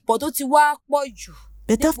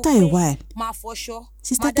But after a while,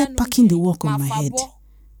 she started packing the work on my head.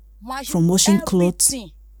 From washing clothes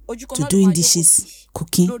to doing dishes,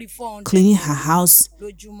 cooking, cleaning her house,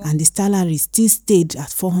 and the salary still stayed at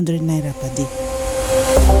 400 naira per day.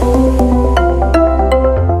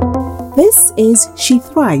 This is She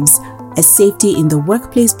Thrives, a safety in the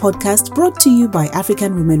workplace podcast brought to you by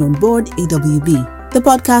African Women on Board, AWB. The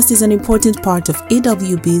podcast is an important part of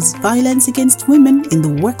AWB's Violence Against Women in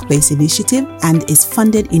the Workplace initiative and is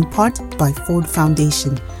funded in part by Ford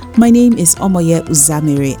Foundation. My name is Omoye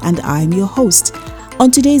Uzamire and I'm your host. On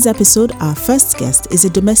today's episode, our first guest is a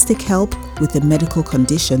domestic help with a medical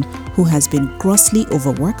condition who has been grossly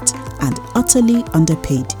overworked and utterly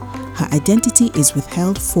underpaid. Her identity is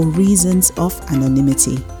withheld for reasons of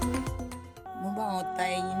anonymity.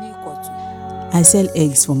 I sell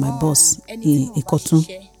eggs for my boss in Ikotun.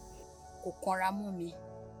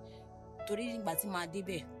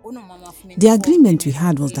 The agreement we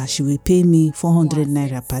had was that she will pay me 400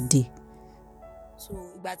 naira per day.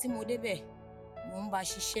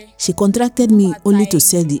 She contracted me only to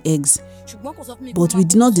sell the eggs, but we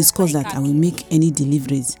did not discuss that I will make any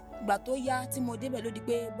deliveries.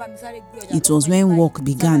 It was when work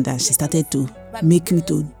began that she started to make me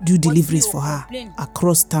to do deliveries for her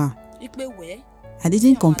across town. I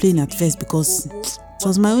didn't complain at first because it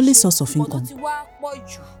was my only source of income.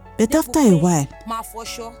 But after a while,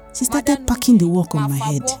 she started packing the work on my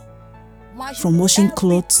head. From washing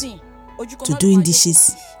clothes to doing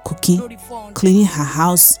dishes, cooking, cleaning her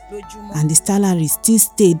house, and the salary still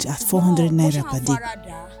stayed at 400 naira per day.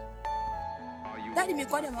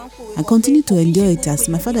 I continued to endure it, as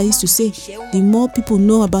my father used to say, the more people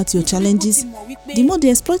know about your challenges, the more they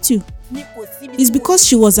exploit you. It's because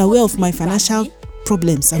she was aware of my financial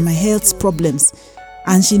problems and my health problems,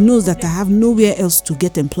 and she knows that I have nowhere else to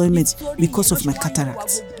get employment because of my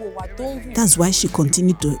cataracts. That's why she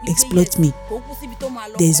continued to exploit me.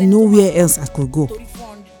 There's nowhere else I could go.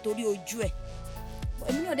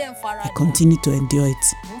 I continued to endure it.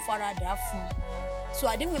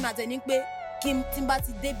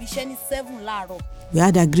 We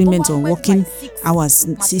had agreement on working hours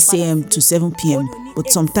 6 a.m. to 7 p.m.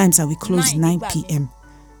 but sometimes I will close 9 p.m.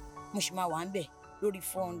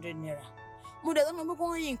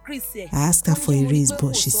 I asked her for a raise,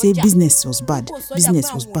 but she said business was bad,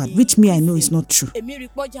 which me I know is not true.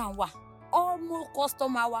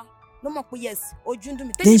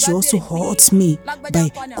 Then she also hurts me by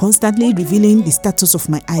constantly revealing the status of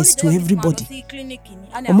my eyes to everybody,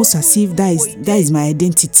 almost as if that is my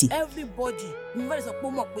identity.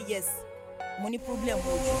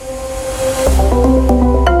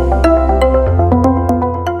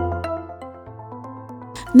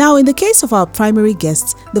 Now, in the case of our primary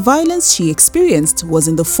guest, the violence she experienced was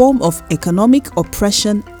in the form of economic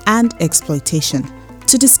oppression and exploitation.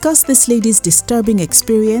 To discuss this lady's disturbing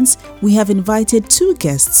experience, we have invited two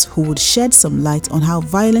guests who would shed some light on how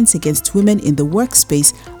violence against women in the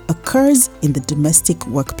workspace occurs in the domestic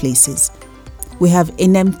workplaces. We have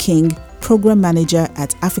Inem King, Program Manager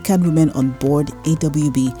at African Women on Board,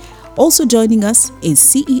 AWB. Also joining us is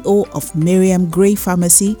CEO of Miriam Gray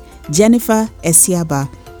Pharmacy, Jennifer Esiaba.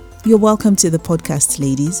 You're welcome to the podcast,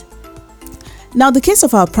 ladies. Now, the case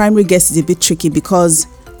of our primary guest is a bit tricky because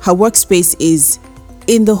her workspace is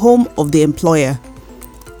in the home of the employer.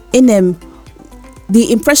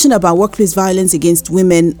 The impression about workplace violence against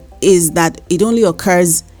women is that it only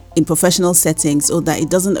occurs in professional settings or that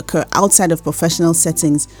it doesn't occur outside of professional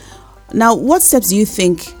settings. Now, what steps do you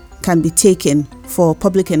think can be taken for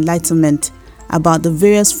public enlightenment about the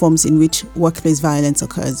various forms in which workplace violence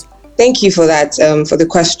occurs? Thank you for that, for the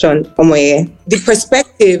question, Omoye. The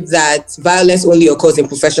perspective that violence only occurs in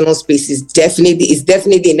professional spaces is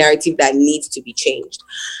definitely a narrative that needs to be changed.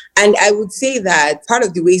 And I would say that part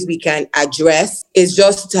of the ways we can address is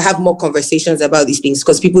just to have more conversations about these things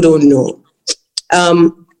because people don't know.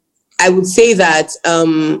 I would say that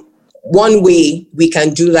one way we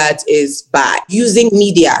can do that is by using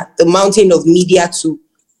media, the mountain of media, to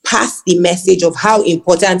pass the message of how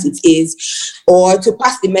important it is, or to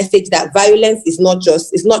pass the message that violence is not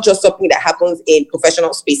just something that happens in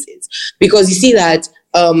professional spaces. Because you see that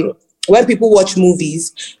when people watch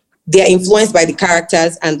movies, they are influenced by the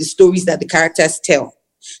characters and the stories that the characters tell.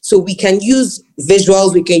 So we can use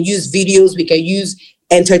visuals, we can use videos, we can use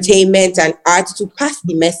entertainment and art to pass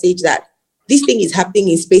the message that this thing is happening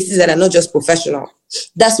in spaces that are not just professional.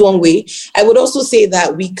 That's one way. I would also say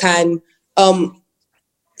that we can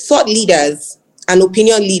thought leaders and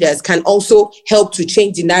opinion leaders can also help to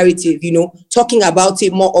change the narrative, talking about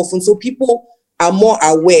it more often so people are more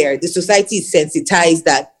aware. The society is sensitized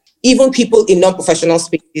that even people in non-professional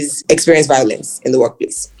spaces experience violence in the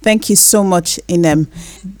workplace. Thank you so much, Inem.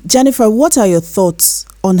 Jennifer, what are your thoughts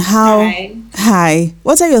on how... Hi.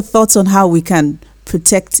 What are your thoughts on how we can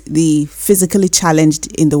protect the physically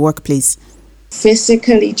challenged in the workplace?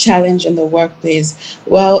 Physically challenged in the workplace?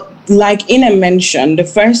 Well, like Inem mentioned, the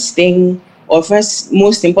first thing or first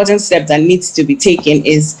most important step that needs to be taken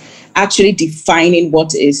is actually defining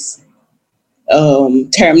what is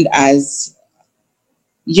termed as,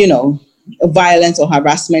 violence or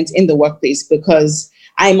harassment in the workplace, because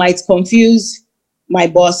I might confuse my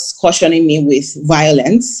boss cautioning me with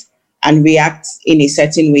violence and react in a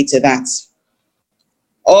certain way to that.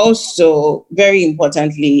 Also, very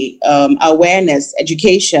importantly, awareness,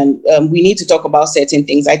 education. We need to talk about certain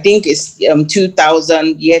things. I think it's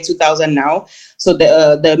 2000 now. So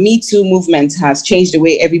the Me Too movement has changed the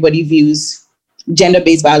way everybody views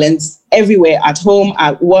gender-based violence everywhere, at home,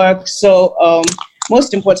 at work. So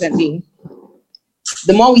most importantly,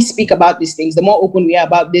 the more we speak about these things, the more open we are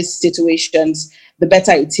about these situations, the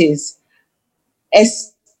better it is.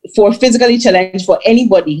 As for physically challenged, for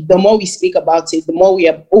anybody, the more we speak about it, the more we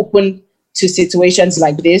are open to situations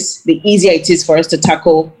like this, the easier it is for us to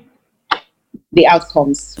tackle the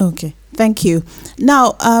outcomes. Okay, thank you.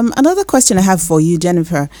 Now, another question I have for you,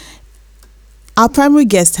 Jennifer. Our primary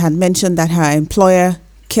guest had mentioned that her employer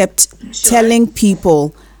kept telling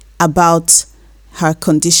people about her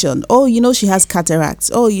condition. Oh, she has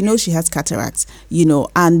cataracts. Oh, she has cataracts,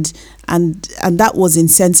 and that was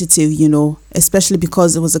insensitive, especially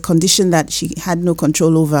because it was a condition that she had no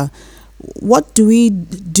control over. What do we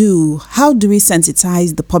do? How do we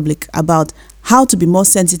sensitize the public about how to be more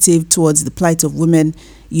sensitive towards the plight of women,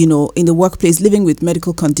 in the workplace living with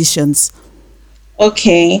medical conditions?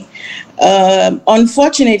 Okay.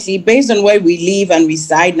 Unfortunately, based on where we live and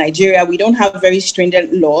reside, Nigeria, we don't have very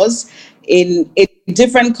stringent laws. In a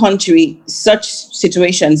different country, such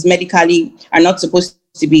situations medically are not supposed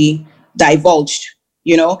to be divulged.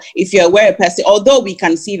 If you're aware of a person, although we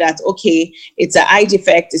can see that, okay, it's an eye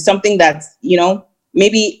defect, it's something that,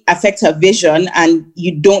 maybe affects her vision, and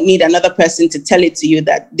you don't need another person to tell it to you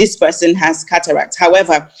that this person has cataracts.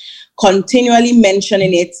 However, continually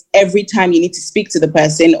mentioning it every time you need to speak to the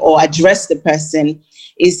person or address the person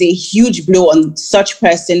is a huge blow on such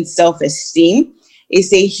person's self-esteem.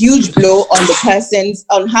 It's a huge blow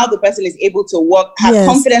on how the person is able to work, her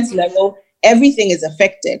confidence level, everything is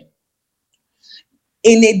affected.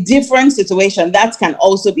 In a different situation, that can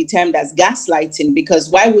also be termed as gaslighting, because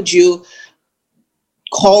why would you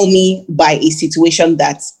call me by a situation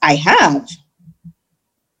that I have?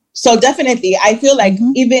 So definitely, I feel like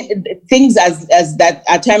even things as that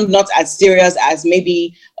are termed not as serious as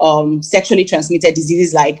maybe sexually transmitted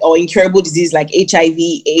diseases or incurable disease like HIV,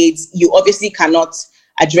 AIDS, you obviously cannot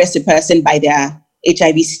address a person by their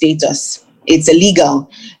HIV status. It's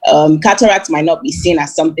illegal. Cataract might not be seen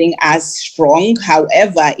as something as strong.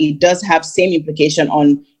 However, it does have same implication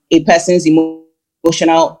on a person's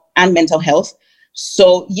emotional and mental health.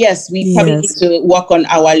 So yes, we probably need to work on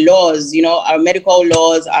our laws, our medical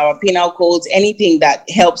laws, our penal codes, anything that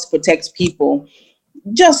helps protect people.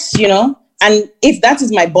 Just, and if that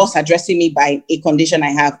is my boss addressing me by a condition I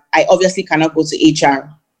have, I obviously cannot go to HR.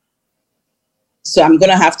 So I'm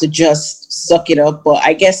going to have to just suck it up. But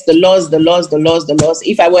I guess the laws.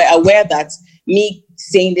 If I were aware that me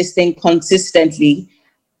saying this thing consistently,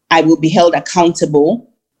 I will be held accountable,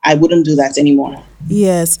 I wouldn't do that anymore.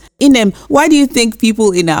 Yes. Inem, why do you think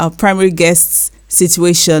people in our primary guests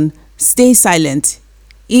situation stay silent,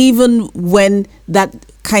 even when that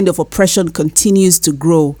kind of oppression continues to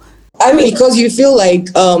grow? I mean, because you feel like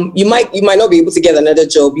you might not be able to get another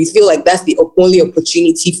job. You feel like that's the only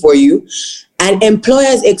opportunity for you. And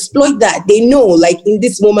employers exploit that. They know, like in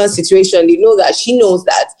this moment situation, they know that she knows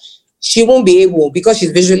that she won't be able, because she's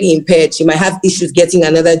visually impaired, she might have issues getting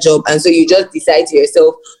another job. And so you just decide to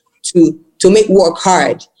yourself to make work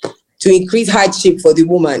hard, to increase hardship for the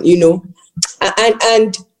woman,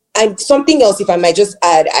 And something else, if I might just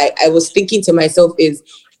add, I was thinking to myself is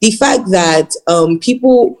the fact that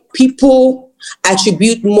people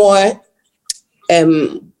attribute more,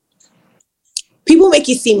 people make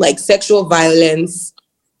it seem like sexual violence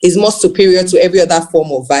is more superior to every other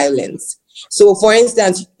form of violence. So, for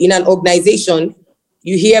instance, in an organization,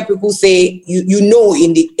 you hear people say, in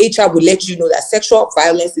the HR will let you know that sexual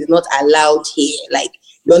violence is not allowed here. Like,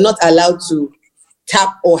 you're not allowed to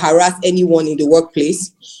tap or harass anyone in the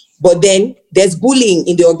workplace. But then there's bullying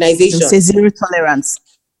in the organization. They'll say zero tolerance.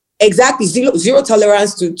 Exactly, zero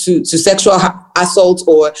tolerance to sexual assault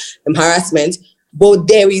or harassment. But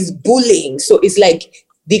there is bullying. So it's like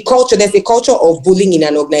there's a culture of bullying in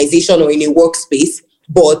an organization or in a workspace,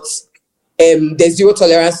 but there's zero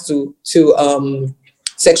tolerance to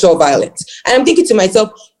sexual violence. And I'm thinking to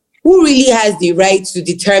myself, who really has the right to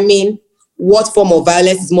determine what form of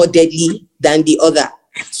violence is more deadly than the other?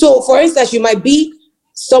 So, for instance, you might be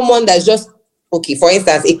someone that's just, okay, for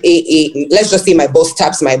instance, let's just say my boss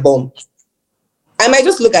taps my bum. I might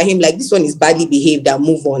just look at him like, this one is badly behaved and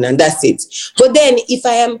move on, and that's it. But then if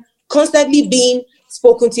I am constantly being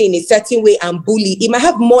spoken to in a certain way and bullied, it might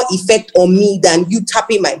have more effect on me than you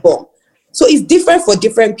tapping my bum. So it's different for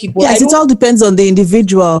different people. Yes, it all depends on the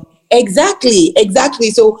individual. Exactly.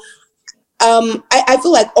 So I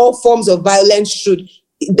feel like all forms of violence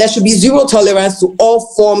there should be zero tolerance to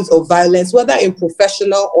all forms of violence, whether in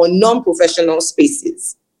professional or non-professional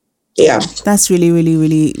spaces. Yeah. That's really, really,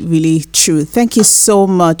 really, really true. Thank you so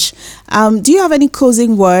much. Do you have any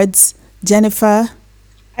closing words, Jennifer?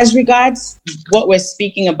 As regards what we're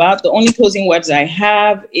speaking about, the only closing words I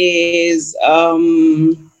have is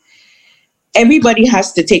everybody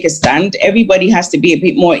has to take a stand. Everybody has to be a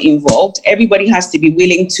bit more involved. Everybody has to be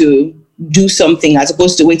willing to do something as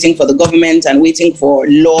opposed to waiting for the government and waiting for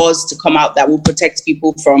laws to come out that will protect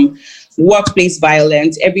people from workplace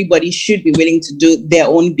violence. Everybody should be willing to do their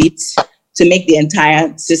own bits to make the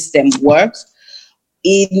entire system work.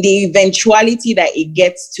 In the eventuality that it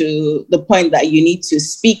gets to the point that you need to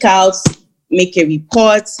speak out, make a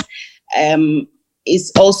report,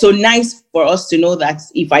 it's also nice for us to know that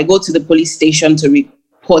if I go to the police station to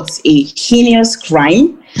report a heinous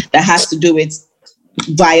crime that has to do with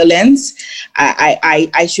violence,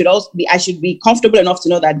 I should be comfortable enough to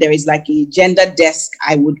know that there is like a gender desk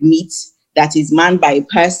I would meet that is manned by a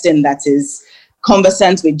person that is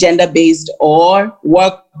conversant with gender-based or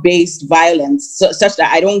work-based violence, such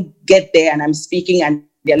that I don't get there and I'm speaking and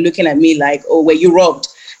they're looking at me like, oh, were you robbed?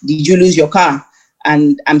 Did you lose your car?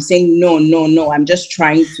 And I'm saying, no, I'm just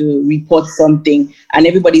trying to report something. And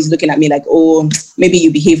everybody's looking at me like, oh, maybe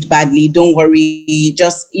you behaved badly. Don't worry.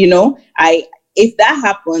 Just, if that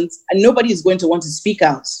happens, nobody is going to want to speak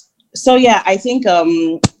out. So, yeah, I think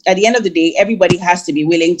at the end of the day, everybody has to be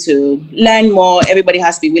willing to learn more. Everybody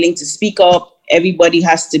has to be willing to speak up. Everybody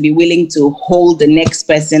has to be willing to hold the next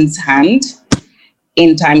person's hand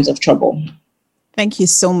in times of trouble. Thank you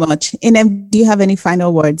so much. Inem, do you have any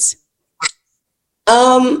final words?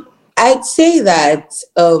 I'd say that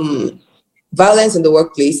violence in the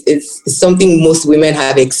workplace is something most women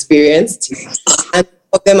have experienced, and some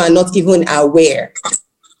of them are not even aware.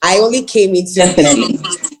 I only came into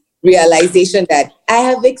realization that I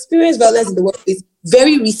have experienced violence in the workplace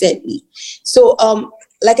very recently. So,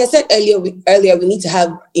 like I said earlier, we need to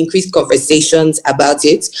have increased conversations about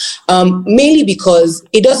it, mainly because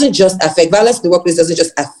it doesn't just affect, violence in the workplace doesn't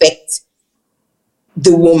just affect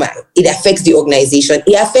the woman, it affects the organization,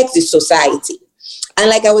 it affects the society. And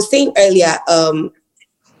like I was saying earlier,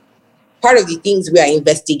 part of the things we are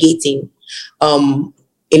investigating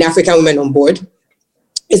in African Women on Board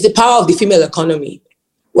is the power of the female economy.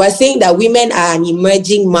 We're saying that women are an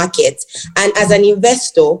emerging market, and as an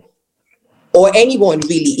investor, or anyone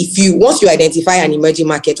really, once you identify an emerging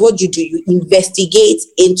market, what do? You investigate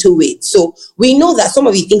into it. So we know that some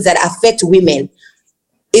of the things that affect women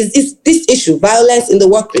is this issue, violence in the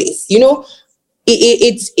workplace.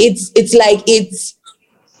 It's like it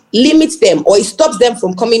limits them, or it stops them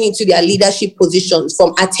from coming into their leadership positions,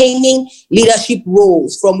 from attaining leadership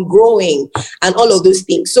roles, from growing, and all of those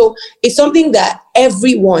things. So it's something that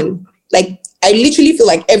everyone, I literally feel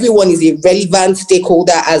like everyone is a relevant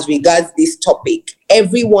stakeholder as regards this topic.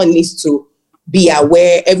 Everyone needs to be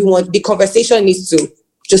aware. The conversation needs to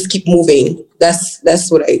just keep moving. That's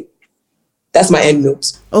my end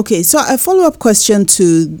note. Okay, so a follow-up question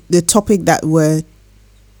to the topic that we're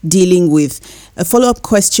dealing with, a follow-up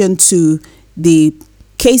question to the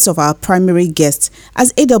case of our primary guest.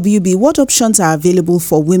 As AWB, what options are available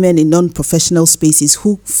for women in non-professional spaces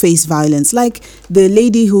who face violence, like the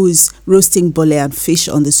lady who is roasting bole and fish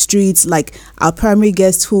on the streets, like our primary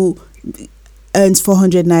guest who earns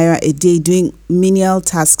 400 naira a day doing menial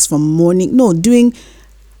tasks doing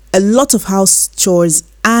a lot of house chores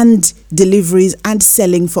and deliveries and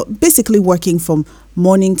selling, for basically working from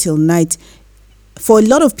morning till night. For a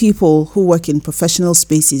lot of people who work in professional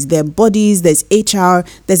spaces, there are bodies, there's HR,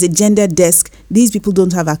 there's a gender desk. These people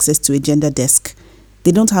don't have access to a gender desk.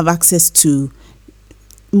 They don't have access to,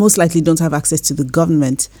 most likely don't have access to the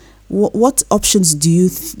government. What options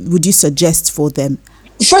would you suggest for them?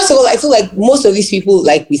 First of all, I feel like most of these people,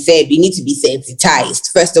 like we said, we need to be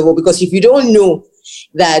sensitized, first of all, because if you don't know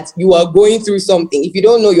that you are going through something, if you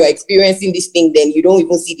don't know you're experiencing this thing, then you don't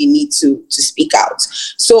even see the need to speak out.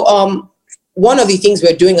 So one of the things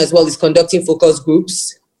we're doing as well is conducting focus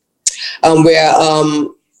groups. We're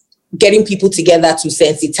getting people together to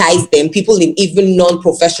sensitize them, people in even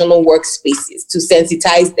non-professional workspaces, to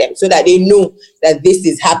sensitize them so that they know that this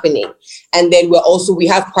is happening. And then we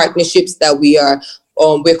have partnerships that we're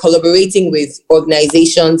collaborating with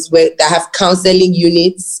organizations that have counseling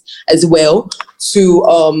units as well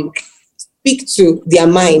to speak to their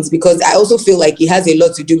minds, because I also feel like it has a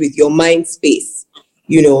lot to do with your mind space,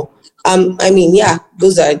 you know.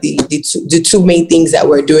 Those are the two main things that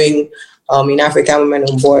we're doing in African Women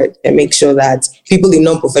on Board, and make sure that people in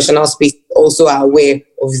non-professional space also are aware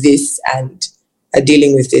of this and are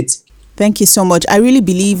dealing with it. Thank you so much. I really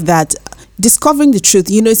believe that discovering the truth,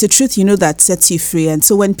 it's the truth, that sets you free. And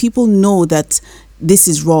so when people know that this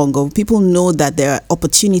is wrong, or people know that there are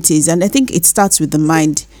opportunities, and I think it starts with the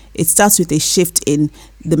mind. It starts with a shift in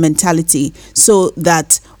the mentality, so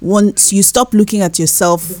that once you stop looking at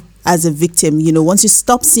yourself as a victim, once you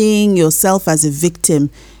stop seeing yourself as a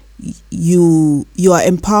victim, you are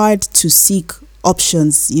empowered to seek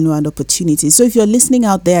options, and opportunities. So if you're listening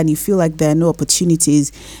out there and you feel like there are no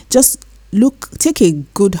opportunities, just take a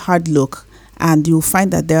good hard look, and you'll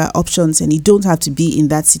find that there are options, and you don't have to be in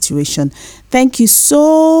that situation. Thank you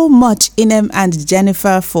so much, Inem and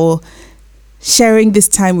Jennifer, for sharing this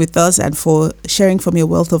time with us and for sharing from your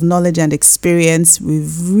wealth of knowledge and experience.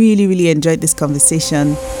 We've really, really enjoyed this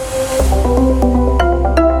conversation.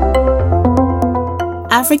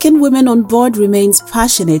 African Women on Board remains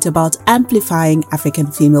passionate about amplifying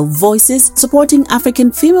African female voices, supporting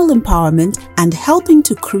African female empowerment, and helping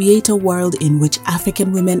to create a world in which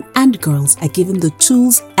African women and girls are given the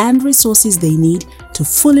tools and resources they need to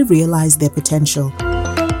fully realize their potential.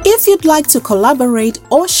 If you'd like to collaborate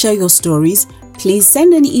or share your stories, please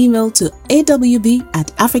send an email to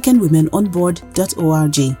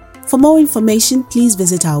awb@africanwomenonboard.org. For more information, please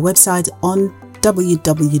visit our website on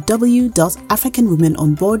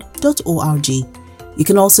www.africanwomenonboard.org. You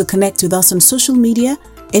can also connect with us on social media,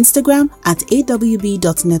 Instagram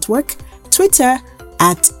 @awb.network, Twitter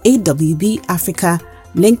 @awbafrica,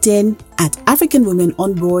 LinkedIn @African Women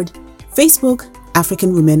on Board, Facebook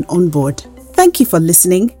African Women on Board. Thank you for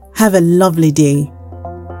listening. Have a lovely day.